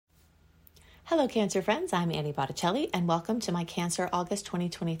Hello, Cancer friends. I'm Annie Botticelli, and welcome to my Cancer August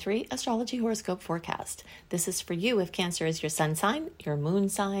 2023 Astrology Horoscope Forecast. This is for you if Cancer is your sun sign, your moon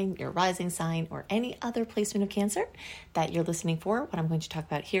sign, your rising sign, or any other placement of Cancer that you're listening for. What I'm going to talk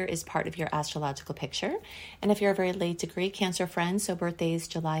about here is part of your astrological picture. And if you're a very late degree Cancer friend, so birthdays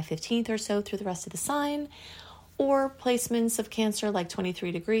July 15th or so through the rest of the sign, or placements of Cancer like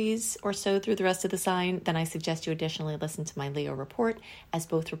 23 degrees or so through the rest of the sign, then I suggest you additionally listen to my Leo report, as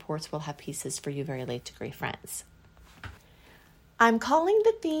both reports will have pieces for you very late degree friends. I'm calling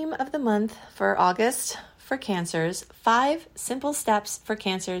the theme of the month for August for Cancers, 5 simple steps for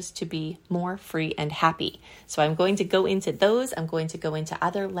Cancers to be more free and happy. So I'm going to go into those. I'm going to go into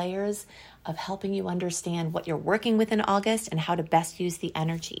other layers of helping you understand what you're working with in August and how to best use the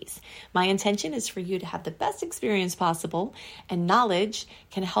energies. My intention is for you to have the best experience possible, and knowledge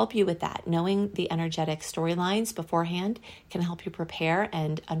can help you with that. Knowing the energetic storylines beforehand can help you prepare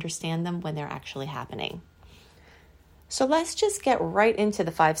and understand them when they're actually happening. So let's just get right into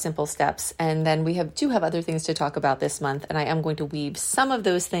the 5 simple steps, and then we do have other things to talk about this month, and I am going to weave some of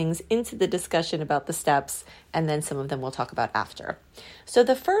those things into the discussion about the steps, and then some of them we'll talk about after. So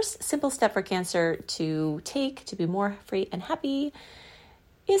the first simple step for Cancer to take to be more free and happy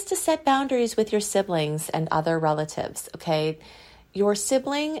is to set boundaries with your siblings and other relatives, okay? Your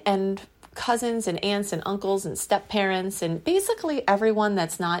sibling and cousins and aunts and uncles and step-parents and basically everyone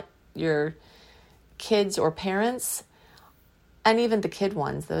that's not your kids or parents. And even the kid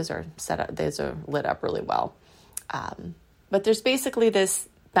ones, those are lit up really well. But there's basically this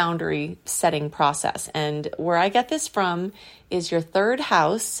boundary setting process. And where I get this from is your third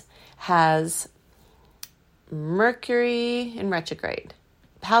house has Mercury in retrograde,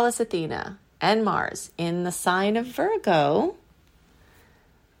 Pallas Athena, and Mars in the sign of Virgo,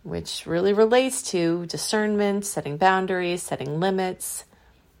 which really relates to discernment, setting boundaries, setting limits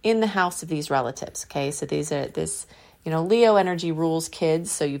in the house of these relatives. Okay, so Leo energy rules kids,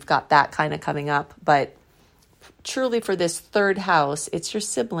 so you've got that kind of coming up. But truly for this third house, it's your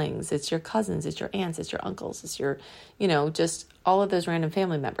siblings, it's your cousins, it's your aunts, it's your uncles, it's your, just all of those random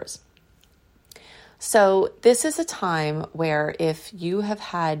family members. So this is a time where if you have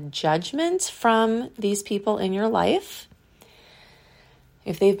had judgment from these people in your life,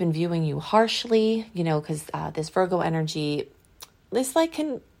 if they've been viewing you harshly, because this Virgo energy, it's like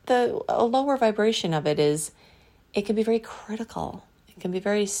a lower vibration of it is, it can be very critical. It can be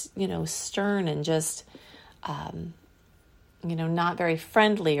very, stern and just, not very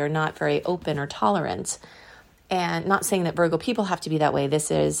friendly or not very open or tolerant. And not saying that Virgo people have to be that way.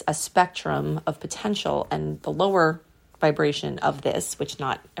 This is a spectrum of potential, and the lower vibration of this, which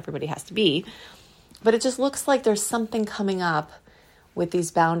not everybody has to be, but it just looks like there's something coming up with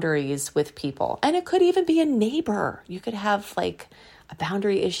these boundaries with people. And it could even be a neighbor. You could have a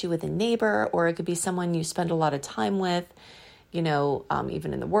boundary issue with a neighbor, or it could be someone you spend a lot of time with,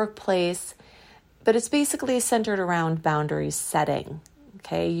 even in the workplace. But it's basically centered around boundary setting.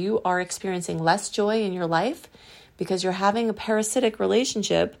 Okay, you are experiencing less joy in your life because you're having a parasitic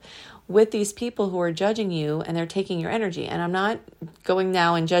relationship with these people who are judging you, and they're taking your energy. And I'm not going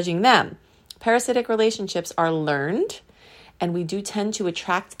now and judging them. Parasitic relationships are learned, and we do tend to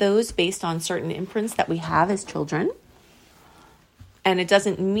attract those based on certain imprints that we have as children. And it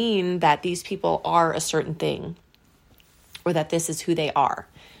doesn't mean that these people are a certain thing or that this is who they are.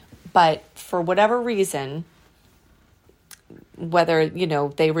 But for whatever reason, whether,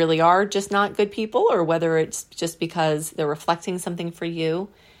 they really are just not good people, or whether it's just because they're reflecting something for you,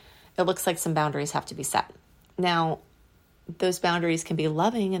 it looks like some boundaries have to be set. Now, those boundaries can be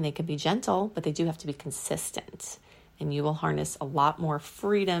loving and they can be gentle, but they do have to be consistent. And you will harness a lot more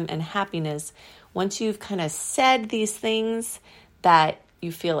freedom and happiness once you've kind of said these things that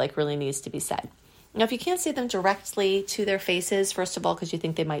you feel like really needs to be said. Now, if you can't say them directly to their faces, first of all, because you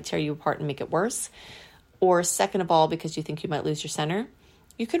think they might tear you apart and make it worse, or second of all, because you think you might lose your center,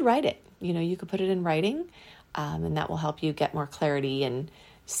 you could write it. You could put it in writing, and that will help you get more clarity and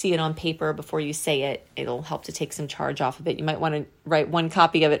see it on paper before you say it. It'll help to take some charge off of it. You might want to write one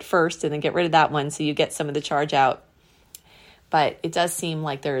copy of it first and then get rid of that one so you get some of the charge out. But it does seem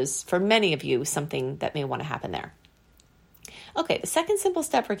like there's, for many of you, something that may want to happen there. Okay, the second simple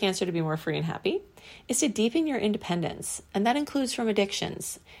step for Cancer to be more free and happy is to deepen your independence. And that includes from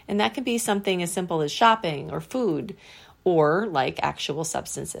addictions. And that can be something as simple as shopping or food, or like actual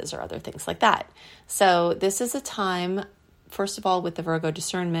substances or other things like that. So this is a time, first of all, with the Virgo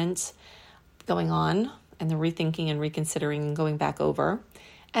discernment going on and the rethinking and reconsidering and going back over.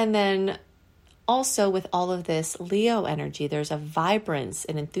 And then also with all of this Leo energy, there's a vibrance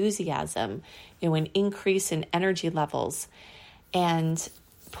and enthusiasm, an increase in energy levels. And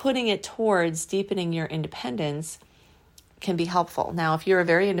putting it towards deepening your independence can be helpful. Now, if you're a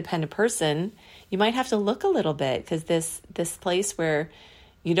very independent person, you might have to look a little bit, because this place where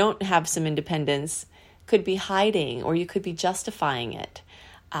you don't have some independence could be hiding, or you could be justifying it.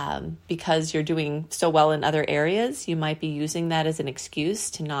 Because you're doing so well in other areas, you might be using that as an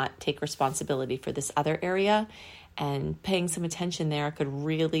excuse to not take responsibility for this other area, and paying some attention there could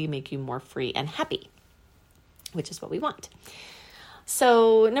really make you more free and happy, which is what we want.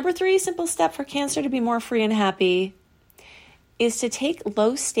 So number 3 simple step for Cancer to be more free and happy is to take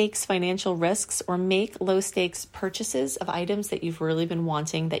low stakes financial risks, or make low stakes purchases of items that you've really been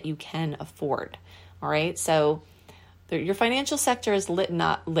wanting that you can afford. All right. So your financial sector is lit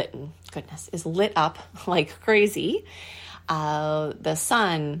up like crazy. The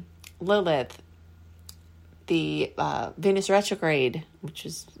Sun, Lilith, the Venus retrograde, which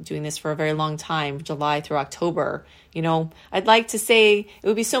is doing this for a very long time, July through October. I'd like to say it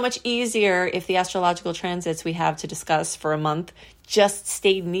would be so much easier if the astrological transits we have to discuss for a month just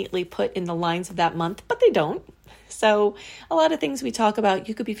stayed neatly put in the lines of that month, but they don't. So a lot of things we talk about,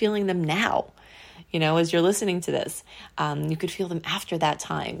 you could be feeling them now. As you're listening to this, you could feel them after that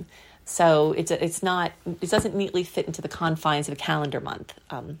time. So it doesn't neatly fit into the confines of a calendar month.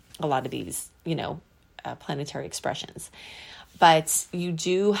 A lot of these, planetary expressions, but you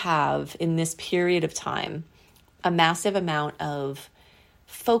do have in this period of time a massive amount of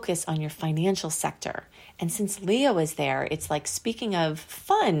focus on your financial sector. And since Leo is there, it's like speaking of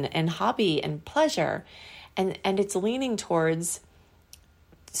fun and hobby and pleasure, and it's leaning towards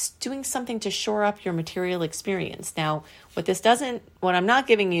doing something to shore up your material experience. Now, what I'm not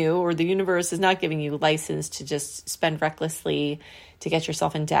giving you, or the universe is not giving you license to just spend recklessly, to get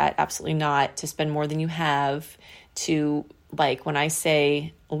yourself in debt. Absolutely not. To spend more than you have, to, like, when I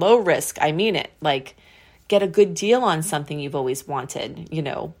say low risk, I mean it. Like, get a good deal on something you've always wanted,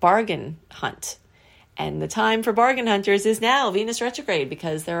 bargain hunt. And the time for bargain hunters is now, Venus retrograde,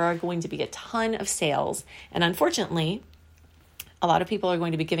 because there are going to be a ton of sales. And unfortunately, a lot of people are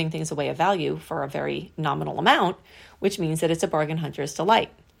going to be giving things away of value for a very nominal amount, which means that it's a bargain hunter's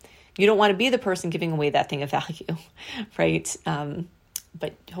delight. You don't want to be the person giving away that thing of value, right?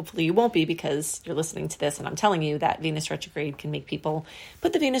 But hopefully you won't be, because you're listening to this and I'm telling you that Venus retrograde can make people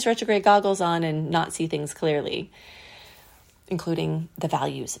put the Venus retrograde goggles on and not see things clearly, including the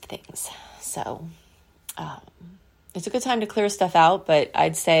values of things. So it's a good time to clear stuff out, but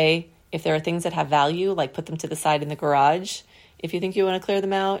I'd say if there are things that have value, like put them to the side in the garage if you think you want to clear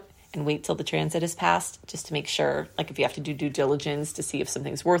them out, and wait till the transit is passed, just to make sure, like if you have to do due diligence to see if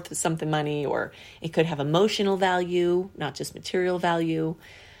something's worth something money, or it could have emotional value, not just material value,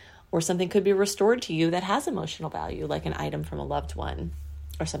 or something could be restored to you that has emotional value, like an item from a loved one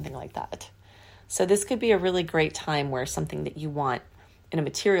or something like that. So this could be a really great time where something that you want in a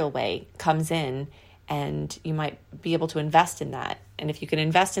material way comes in, and you might be able to invest in that. And if you can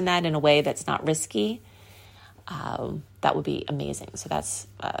invest in that in a way that's not risky, that would be amazing. So that's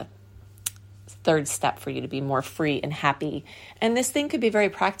third step for you to be more free and happy. And this thing could be very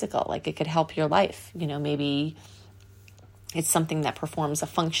practical. Like, it could help your life. Maybe it's something that performs a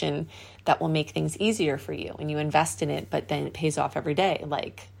function that will make things easier for you, and you invest in it, but then it pays off every day.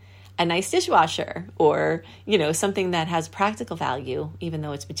 Like a nice dishwasher, or, something that has practical value, even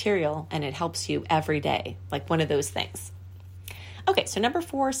though it's material, and it helps you every day. Like one of those things. Okay. So number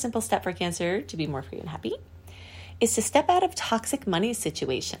 4, simple step for Cancer to be more free and happy is to step out of toxic money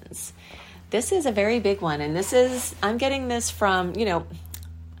situations. This is a very big one. And I'm getting this from,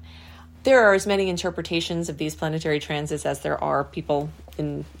 there are as many interpretations of these planetary transits as there are people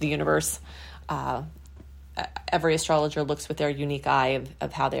in the universe. Every astrologer looks with their unique eye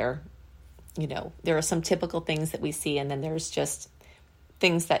of how they're, there are some typical things that we see. And then there's just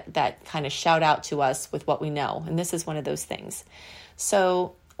things that kind of shout out to us with what we know. And this is one of those things.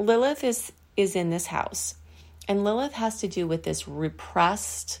 So Lilith is in this house. And Lilith has to do with this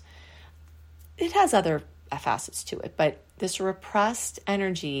repressed, it has other facets to it, but this repressed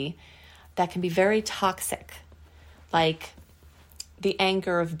energy that can be very toxic, like the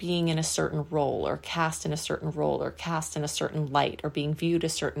anger of being in a certain role, or cast in a certain role, or cast in a certain light, or being viewed a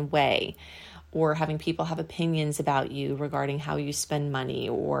certain way, or having people have opinions about you regarding how you spend money,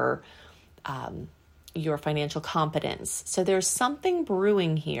 or your financial competence. So there's something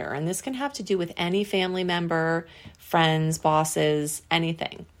brewing here, and this can have to do with any family member, friends, bosses,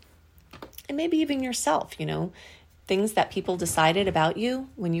 anything. And maybe even yourself, things that people decided about you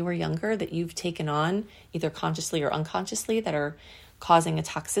when you were younger that you've taken on either consciously or unconsciously that are causing a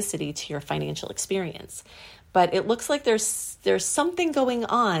toxicity to your financial experience. But it looks like there's something going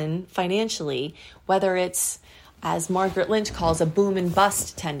on financially, whether it's as Margaret Lynch calls a boom and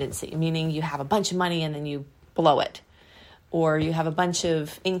bust tendency, meaning you have a bunch of money and then you blow it. Or you have a bunch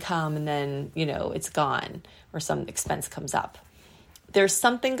of income and then, it's gone, or some expense comes up. There's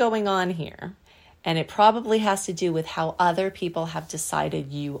something going on here, and it probably has to do with how other people have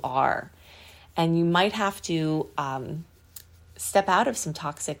decided you are. And you might have to step out of some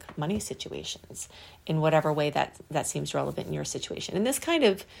toxic money situations in whatever way that seems relevant in your situation. And this kind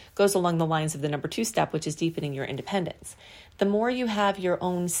of goes along the lines of the number 2 step, which is deepening your independence. The more you have your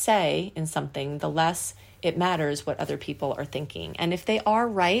own say in something, the less it matters what other people are thinking. And if they are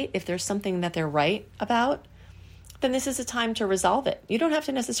right, if there's something that they're right about, then this is a time to resolve it. You don't have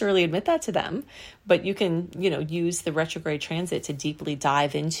to necessarily admit that to them, but you can, use the retrograde transit to deeply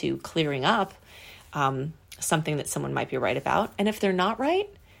dive into clearing up something that someone might be right about. And if they're not right,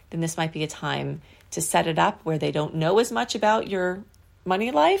 then this might be a time to set it up where they don't know as much about your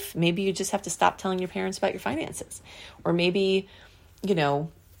money life. Maybe you just have to stop telling your parents about your finances. Or maybe,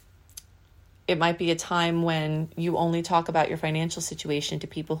 it might be a time when you only talk about your financial situation to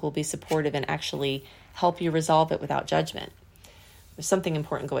people who will be supportive and actually help you resolve it without judgment. There's something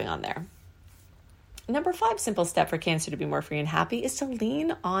important going on there. Number 5 simple step for Cancer to be more free and happy is to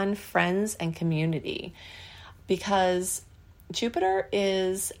lean on friends and community, because Jupiter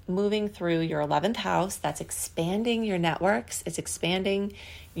is moving through your 11th house. That's expanding your networks. It's expanding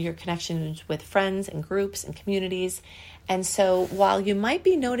your connections with friends and groups and communities. And so while you might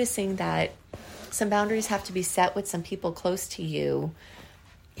be noticing that some boundaries have to be set with some people close to you,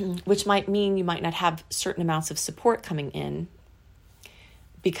 which might mean you might not have certain amounts of support coming in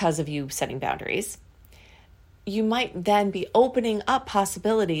because of you setting boundaries, you might then be opening up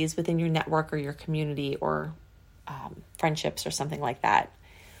possibilities within your network or your community or friendships or something like that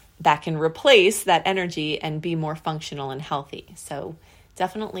can replace that energy and be more functional and healthy. So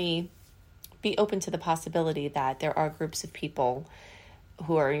definitely be open to the possibility that there are groups of people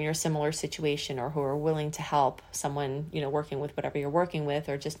who are in your similar situation or who are willing to help someone, working with whatever you're working with,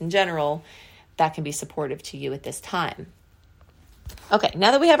 or just in general, that can be supportive to you at this time. Okay,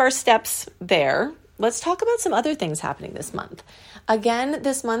 now that we have our steps there, let's talk about some other things happening this month. Again,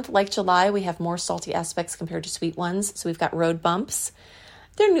 this month, like July, we have more salty aspects compared to sweet ones. So we've got road bumps.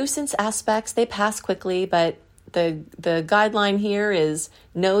 They're nuisance aspects. They pass quickly, but the guideline here is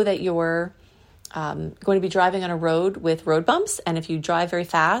know that you're going to be driving on a road with road bumps. And if you drive very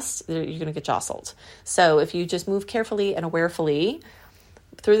fast, you're going to get jostled. So if you just move carefully and awarefully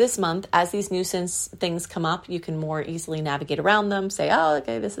through this month, as these nuisance things come up, you can more easily navigate around them. Say, oh,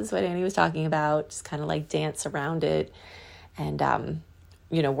 okay, this is what Annie was talking about. Just kind of like dance around it and,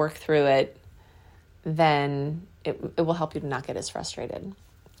 work through it. Then it will help you to not get as frustrated.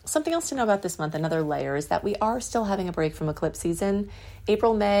 Something else to know about this month, another layer, is that we are still having a break from eclipse season.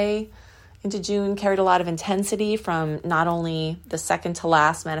 April, May into June carried a lot of intensity from not only the second to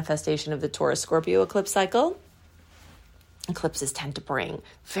last manifestation of the Taurus-Scorpio eclipse cycle. Eclipses tend to bring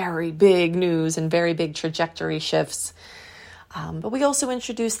very big news and very big trajectory shifts. But we also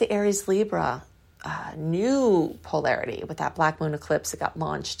introduced the Aries-Libra new polarity with that black moon eclipse that got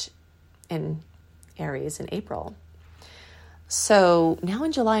launched in Aries in April. So now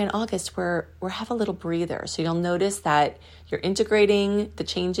in July and August, we're have a little breather. So you'll notice that you're integrating the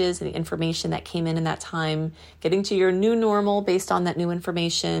changes and the information that came in that time, getting to your new normal based on that new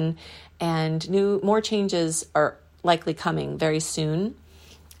information, and more changes are likely coming very soon.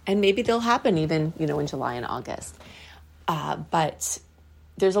 And maybe they'll happen even, in July and August. But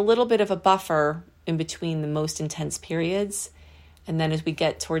there's a little bit of a buffer in between the most intense periods. And then as we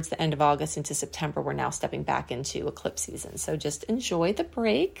get towards the end of August into September, we're now stepping back into eclipse season. So just enjoy the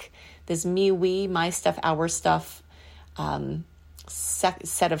break. This me, we, my stuff, our stuff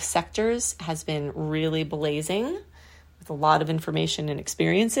set of sectors has been really blazing with a lot of information and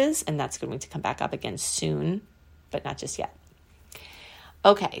experiences. And that's going to come back up again soon, but not just yet.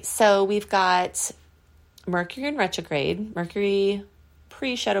 Okay, so we've got Mercury in retrograde. Mercury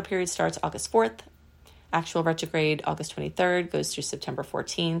pre-shadow period starts August 4th. Actual retrograde, August 23rd, goes through September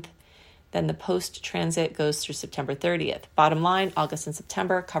 14th. Then the post-transit goes through September 30th. Bottom line, August and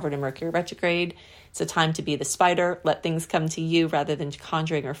September covered in Mercury retrograde. It's a time to be the spider. Let things come to you rather than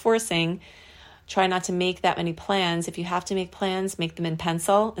conjuring or forcing. Try not to make that many plans. If you have to make plans, make them in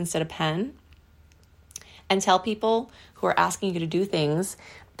pencil instead of pen. And tell people who are asking you to do things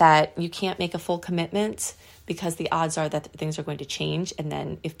that you can't make a full commitment because the odds are that things are going to change. And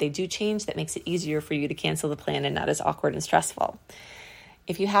then if they do change, that makes it easier for you to cancel the plan and not as awkward and stressful.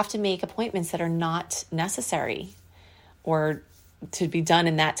 If you have to make appointments that are not necessary or to be done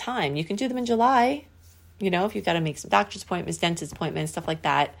in that time, you can do them in July. If you've got to make some doctor's appointments, dentist appointments, stuff like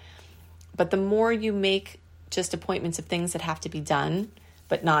that. But the more you make just appointments of things that have to be done,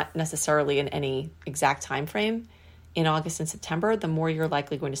 but not necessarily in any exact time frame. In August and September, the more you're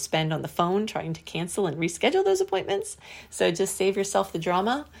likely going to spend on the phone trying to cancel and reschedule those appointments. So just save yourself the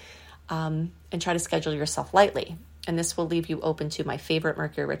drama and try to schedule yourself lightly. And this will leave you open to my favorite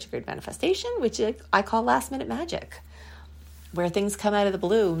Mercury retrograde manifestation, which I call last minute magic, where things come out of the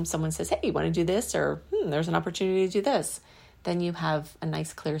blue and someone says, hey, you want to do this? Or there's an opportunity to do this. Then you have a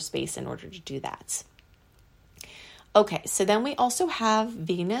nice clear space in order to do that. Okay, so then we also have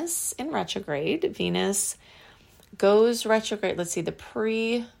Venus in retrograde. Venus goes retrograde. Let's see, the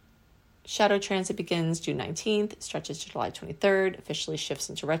pre-shadow transit begins June 19th, stretches to July 23rd, officially shifts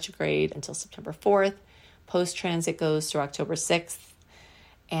into retrograde until September 4th. Post-transit goes through October 6th.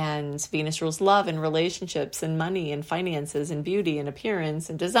 And Venus rules love and relationships and money and finances and beauty and appearance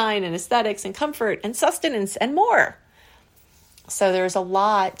and design and aesthetics and comfort and sustenance and more. So there's a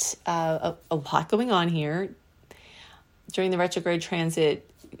lot going on here. During the retrograde transit,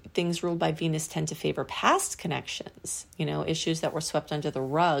 things ruled by Venus tend to favor past connections. Issues that were swept under the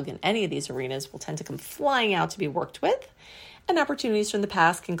rug in any of these arenas will tend to come flying out to be worked with, and opportunities from the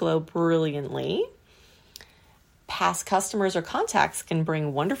past can glow brilliantly. Past customers or contacts can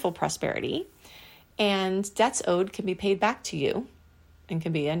bring wonderful prosperity, and debts owed can be paid back to you and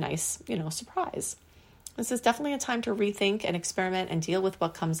can be a nice, surprise. This is definitely a time to rethink and experiment and deal with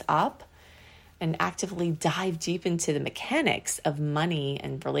what comes up, and actively dive deep into the mechanics of money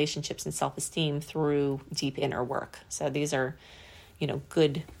and relationships and self-esteem through deep inner work. So these are,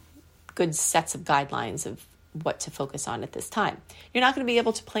 good sets of guidelines of what to focus on at this time. You're not going to be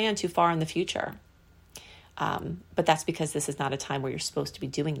able to plan too far in the future. But that's because this is not a time where you're supposed to be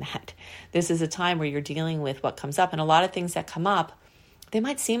doing that. This is a time where you're dealing with what comes up. And a lot of things that come up, they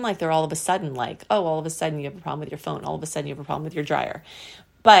might seem like they're all of a sudden like, oh, all of a sudden you have a problem with your phone. All of a sudden you have a problem with your dryer.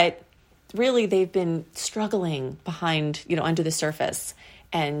 But really, they've been struggling behind, under the surface.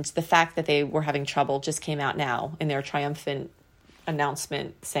 And the fact that they were having trouble just came out now in their triumphant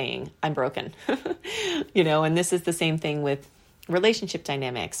announcement saying, I'm broken. And this is the same thing with relationship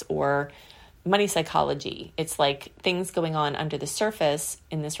dynamics or money psychology. It's like things going on under the surface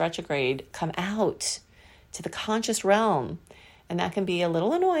in this retrograde come out to the conscious realm. And that can be a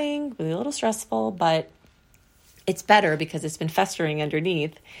little annoying, a little stressful, but it's better because it's been festering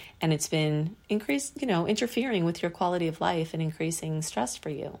underneath and it's been interfering with your quality of life and increasing stress for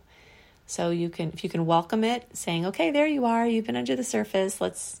you. So if you can welcome it, saying, okay, there you are, you've been under the surface,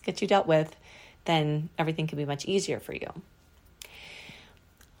 let's get you dealt with, then everything can be much easier for you.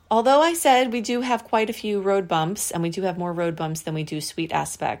 Although I said we do have quite a few road bumps, and we do have more road bumps than we do sweet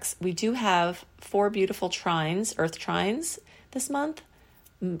aspects, we do have 4 beautiful trines, earth trines this month.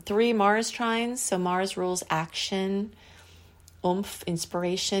 3 Mars trines. So Mars rules action, oomph,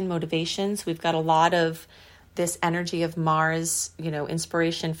 inspiration, motivation. So we've got a lot of this energy of Mars,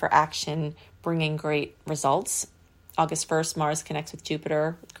 inspiration for action, bringing great results. August 1st, Mars connects with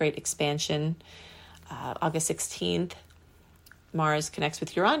Jupiter, great expansion. August 16th, Mars connects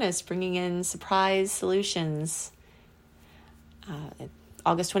with Uranus, bringing in surprise solutions.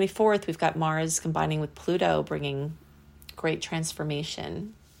 August 24th, we've got Mars combining with Pluto, bringing great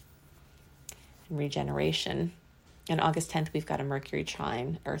transformation and regeneration. And August 10th, we've got a Mercury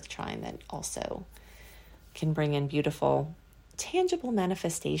trine, Earth trine, that also can bring in beautiful, tangible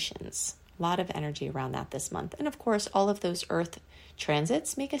manifestations. A lot of energy around that this month. And of course, all of those Earth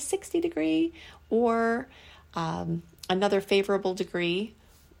transits make a 60 degree or another favorable degree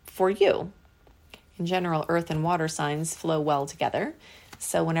for you. In general, Earth and water signs flow well together.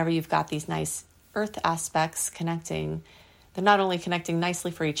 So whenever you've got these nice Earth aspects connecting, they're not only connecting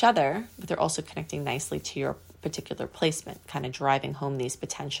nicely for each other, but they're also connecting nicely to your particular placement, kind of driving home these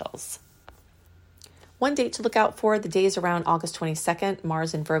potentials. One date to look out for, the days around August 22nd,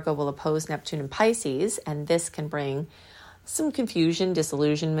 Mars in Virgo will oppose Neptune in Pisces, and this can bring some confusion,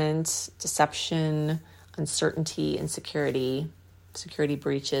 disillusionment, deception, uncertainty, insecurity, security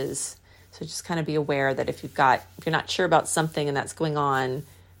breaches. So just kind of be aware that if you're not sure about something and that's going on,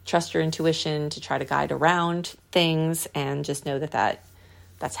 trust your intuition to try to guide around things and just know that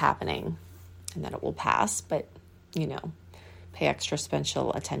that's happening and that it will pass, but, pay extra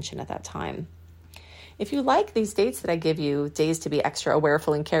special attention at that time. If you like these dates that I give you, days to be extra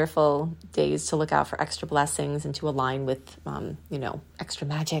awareful and careful, days to look out for extra blessings and to align with, extra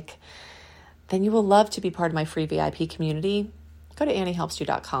magic, then you will love to be part of my free VIP community. Go to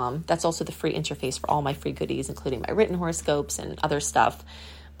AnnieHelpsYou.com. That's also the free interface for all my free goodies, including my written horoscopes and other stuff.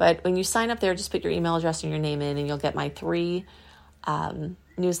 But when you sign up there, just put your email address and your name in, and you'll get my 3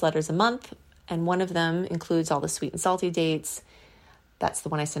 newsletters a month. And one of them includes all the sweet and salty dates. That's the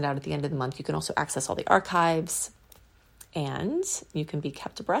one I send out at the end of the month. You can also access all the archives, and you can be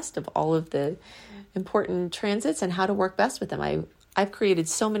kept abreast of all of the important transits and how to work best with them. I've created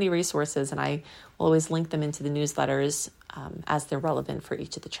so many resources, and I will always link them into the newsletters as they're relevant for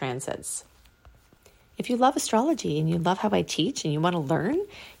each of the transits. If you love astrology and you love how I teach and you want to learn,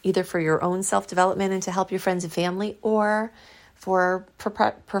 either for your own self-development and to help your friends and family, or for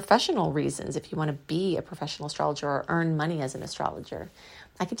professional reasons, if you want to be a professional astrologer or earn money as an astrologer,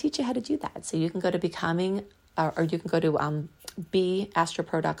 I can teach you how to do that. So you can go to you can go to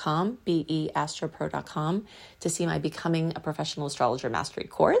beastropro.com, beastropro.com, to see my Becoming a Professional Astrologer Mastery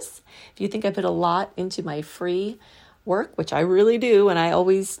course. If you think I put a lot into my free work, which I really do, and I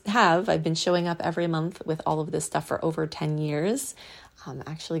always have, I've been showing up every month with all of this stuff for over 10 years. I'm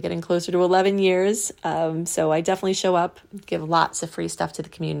actually getting closer to 11 years. So I definitely show up, give lots of free stuff to the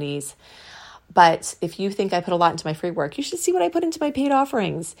communities. But if you think I put a lot into my free work, you should see what I put into my paid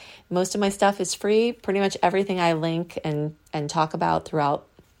offerings. Most of my stuff is free. Pretty much everything I link and talk about throughout,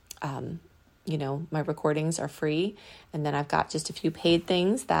 my recordings are free. And then I've got just a few paid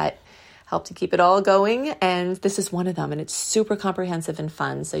things that help to keep it all going. And this is one of them. And it's super comprehensive and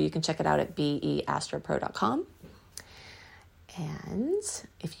fun. So you can check it out at beastropro.com. And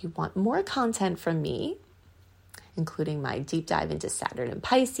if you want more content from me, including my deep dive into Saturn and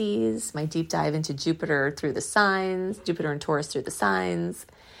Pisces, my deep dive into Jupiter and Taurus through the signs,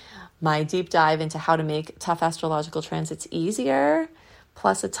 my deep dive into how to make tough astrological transits easier,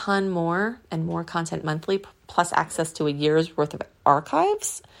 plus a ton more and more content monthly, plus access to a year's worth of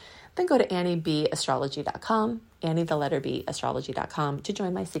archives, then go to AnnieBAstrology.com, Annie the letter B astrology.com, to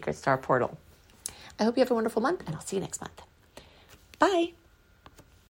join my Secret Star portal. I hope you have a wonderful month, and I'll see you next month. Bye.